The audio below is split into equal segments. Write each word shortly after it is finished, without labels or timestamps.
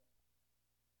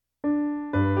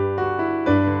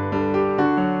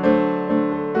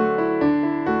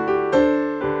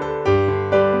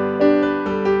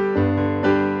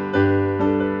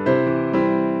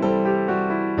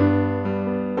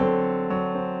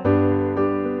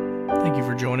Thank you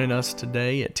for joining us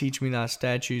today at Teach Me Thy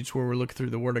Statutes, where we're looking through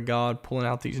the Word of God, pulling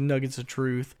out these nuggets of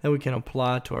truth that we can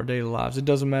apply to our daily lives. It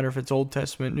doesn't matter if it's Old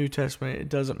Testament, New Testament, it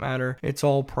doesn't matter. It's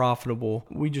all profitable.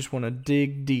 We just want to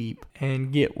dig deep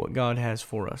and get what God has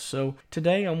for us. So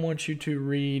today I want you to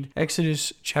read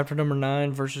Exodus chapter number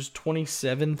 9, verses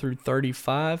 27 through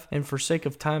 35. And for sake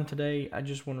of time today, I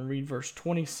just want to read verse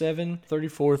 27,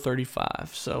 34, 35.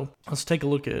 So let's take a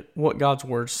look at what God's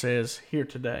Word says here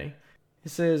today. It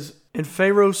says, "And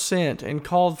Pharaoh sent and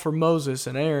called for Moses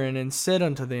and Aaron and said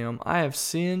unto them, I have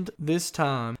sinned this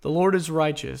time. The Lord is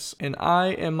righteous, and I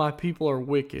and my people are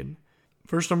wicked."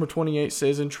 Verse number 28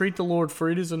 says, "Entreat the Lord, for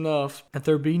it is enough that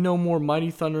there be no more mighty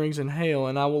thunderings and hail,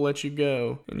 and I will let you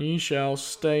go, and ye shall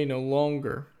stay no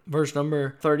longer." Verse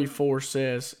number 34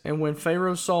 says, "And when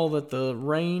Pharaoh saw that the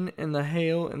rain and the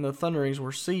hail and the thunderings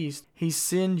were ceased, he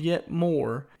sinned yet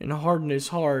more, and hardened his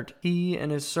heart, he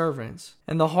and his servants.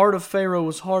 And the heart of Pharaoh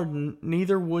was hardened,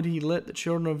 neither would he let the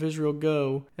children of Israel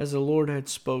go, as the Lord had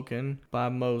spoken by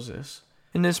Moses."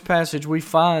 In this passage, we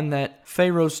find that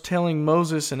Pharaoh's telling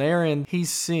Moses and Aaron he's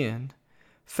sinned.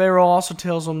 Pharaoh also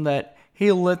tells them that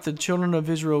he'll let the children of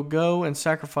Israel go and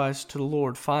sacrifice to the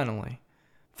Lord finally.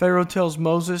 Pharaoh tells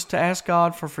Moses to ask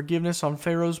God for forgiveness on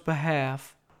Pharaoh's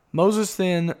behalf. Moses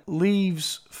then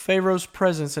leaves Pharaoh's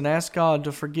presence and asks God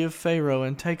to forgive Pharaoh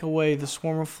and take away the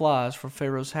swarm of flies from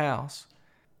Pharaoh's house.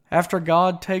 After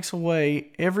God takes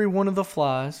away every one of the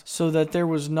flies so that there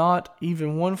was not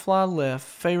even one fly left,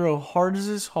 Pharaoh hardens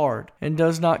his heart and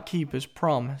does not keep his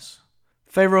promise.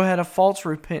 Pharaoh had a false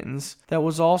repentance that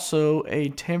was also a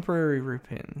temporary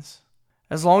repentance.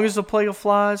 As long as the plague of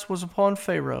flies was upon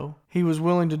Pharaoh, he was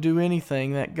willing to do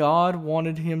anything that God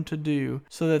wanted him to do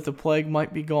so that the plague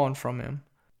might be gone from him.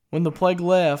 When the plague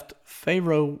left,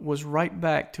 Pharaoh was right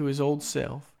back to his old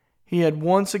self. He had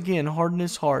once again hardened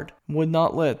his heart and would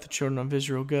not let the children of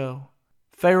Israel go.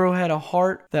 Pharaoh had a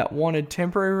heart that wanted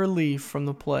temporary relief from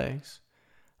the plagues.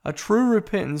 A true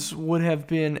repentance would have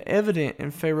been evident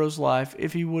in Pharaoh's life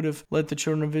if he would have let the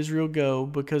children of Israel go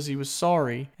because he was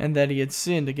sorry and that he had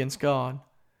sinned against God.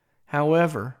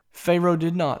 However, Pharaoh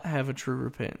did not have a true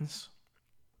repentance.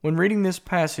 When reading this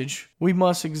passage, we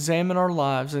must examine our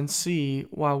lives and see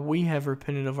why we have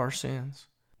repented of our sins.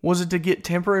 Was it to get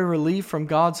temporary relief from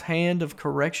God's hand of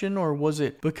correction, or was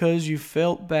it because you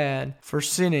felt bad for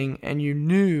sinning and you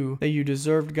knew that you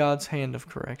deserved God's hand of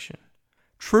correction?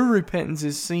 True repentance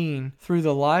is seen through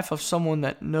the life of someone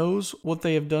that knows what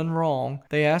they have done wrong,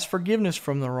 they ask forgiveness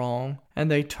from the wrong, and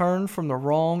they turn from the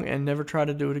wrong and never try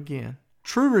to do it again.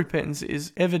 True repentance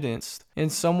is evidenced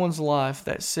in someone's life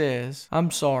that says,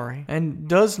 "I'm sorry," and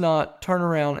does not turn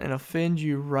around and offend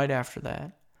you right after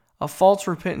that. A false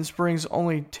repentance brings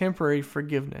only temporary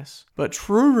forgiveness, but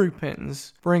true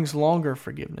repentance brings longer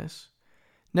forgiveness.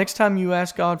 Next time you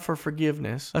ask God for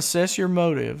forgiveness, assess your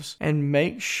motives and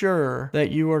make sure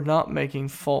that you are not making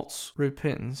false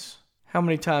repentance. How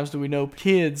many times do we know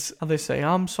kids, they say,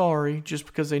 "I'm sorry," just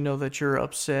because they know that you're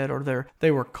upset or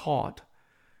they were caught?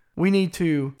 We need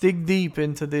to dig deep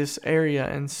into this area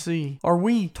and see, are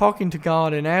we talking to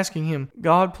God and asking Him,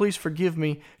 "God, please forgive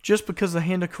me," just because the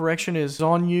hand of correction is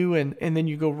on you and then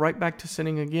you go right back to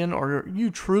sinning again? Or are you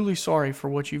truly sorry for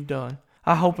what you've done?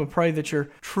 I hope and pray that you're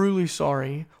truly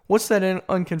sorry. What's that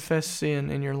unconfessed sin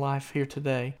in your life here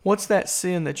today? What's that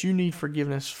sin that you need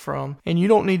forgiveness from? And you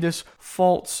don't need this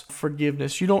false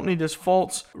forgiveness. You don't need this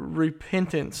false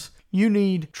repentance. You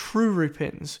need true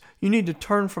repentance. You need to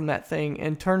turn from that thing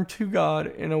and turn to God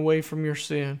and away from your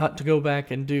sin, not to go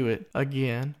back and do it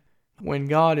again. When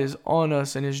God is on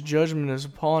us and His judgment is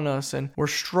upon us and we're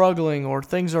struggling or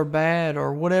things are bad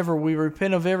or whatever, we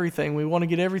repent of everything. We want to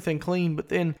get everything clean, but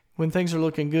then when things are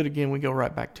looking good again, we go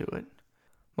right back to it.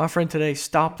 My friend, today,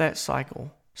 stop that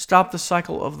cycle. Stop the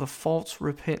cycle of the false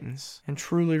repentance and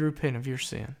truly repent of your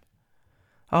sin.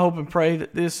 I hope and pray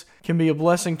that this can be a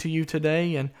blessing to you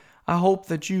today, and I hope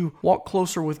that you walk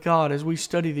closer with God as we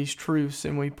study these truths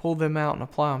and we pull them out and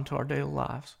apply them to our daily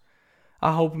lives.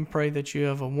 I hope and pray that you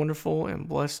have a wonderful and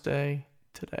blessed day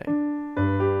today.